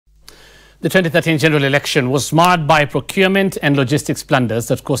The 2013 general election was marred by procurement and logistics blunders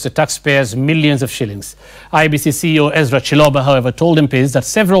that cost the taxpayers millions of shillings. IEBC CEO Ezra Chiloba, however, told MPs that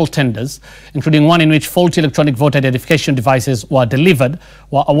several tenders, including one in which faulty electronic voter identification devices were delivered,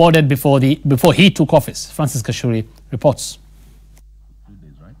 were awarded before he took office. Francis Kashuri reports.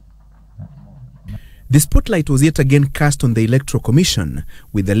 The spotlight was yet again cast on the Electoral Commission,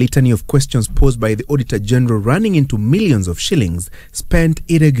 with the litany of questions posed by the Auditor General running into millions of shillings spent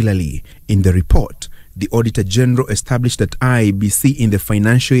irregularly. In the report, the Auditor General established that IEBC in the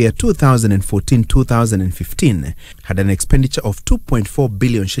financial year 2014-2015 had an expenditure of 2.4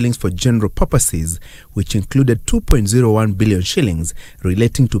 billion shillings for general purposes, which included 2.01 billion shillings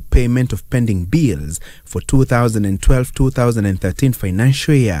relating to payment of pending bills for 2012-2013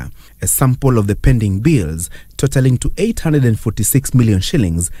 financial year. A sample of the pending bills, totaling to 846 million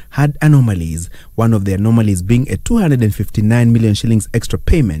shillings, had anomalies, one of the anomalies being a 259 million shillings extra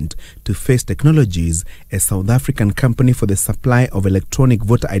payment to Face Technologies, a South African company for the supply of electronic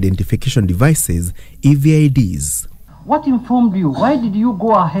voter identification devices, EVIDs. What informed you? Why did you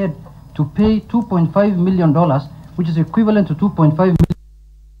go ahead to pay $2.5 million, which is equivalent to 2.5 million?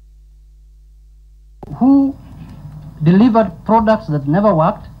 Who delivered products that never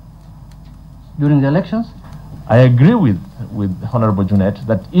worked during the elections? I agree with Honorable Junet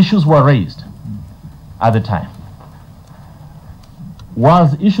that issues were raised at the time.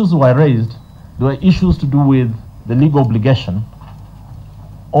 Once issues were raised, there were issues to do with the legal obligation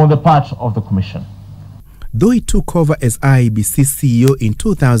on the part of the Commission. Though he took over as IEBC CEO in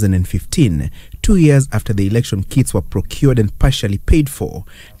 2015, 2 years after the election kits were procured and partially paid for,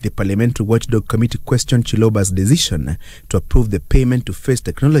 the Parliamentary Watchdog Committee questioned Chiloba's decision to approve the payment to Face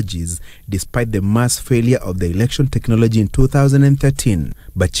Technologies despite the mass failure of the election technology in 2013.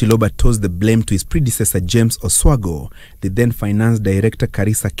 But Chiloba tossed the blame to his predecessor James Oswago, the then Finance Director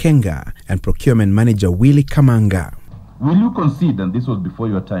Karisa Kenga, and Procurement Manager Willie Kamanga. Will you concede, and this was before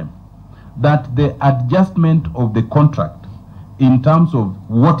your time, that the adjustment of the contract in terms of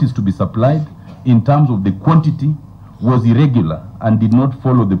what is to be supplied, in terms of the quantity, was irregular and did not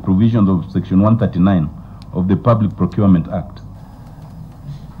follow the provisions of Section 139 of the Public Procurement Act?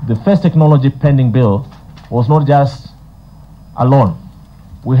 The Face Technology pending bill was not just a loan.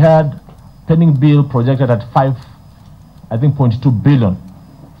 We had pending bill projected at 0.2 billion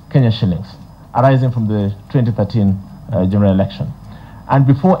Kenya shillings, arising from the 2013 general election. And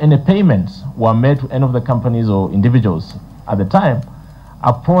before any payments were made to any of the companies or individuals at the time,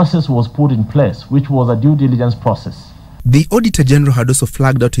 a process was put in place, which was a due diligence process. The Auditor General had also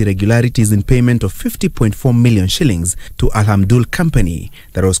flagged out irregularities in payment of 50.4 million shillings to Alhamdul Company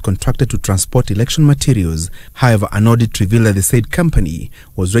that was contracted to transport election materials. However, an audit revealed that the said company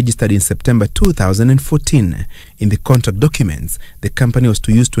was registered in September 2014. In the contract documents, the company was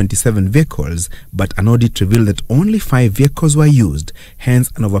to use 27 vehicles, but an audit revealed that only 5 vehicles were used,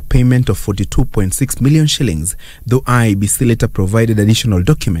 hence an overpayment of 42.6 million shillings, though IEBC later provided additional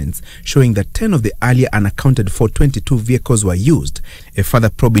documents showing that 10 of the earlier unaccounted for 22 vehicles were used. A further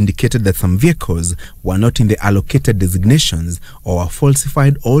probe indicated that some vehicles were not in the allocated designations or were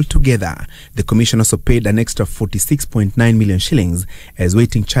falsified altogether. The Commission also paid an extra 46.9 million shillings as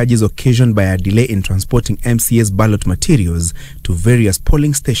waiting charges occasioned by a delay in transporting MCA's ballot materials to various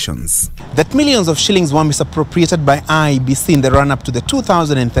polling stations. That millions of shillings were misappropriated by IEBC in the run-up to the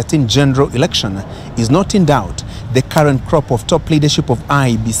 2013 general election is not in doubt, the current crop of top leadership of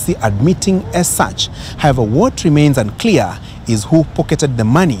IEBC admitting as such. However, what remains unclear is who pocketed the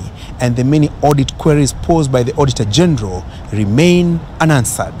money, and the many audit queries posed by the Auditor General remain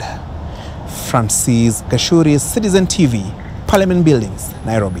unanswered. Francis Kashuri, Citizen TV, Parliament Buildings,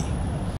 Nairobi.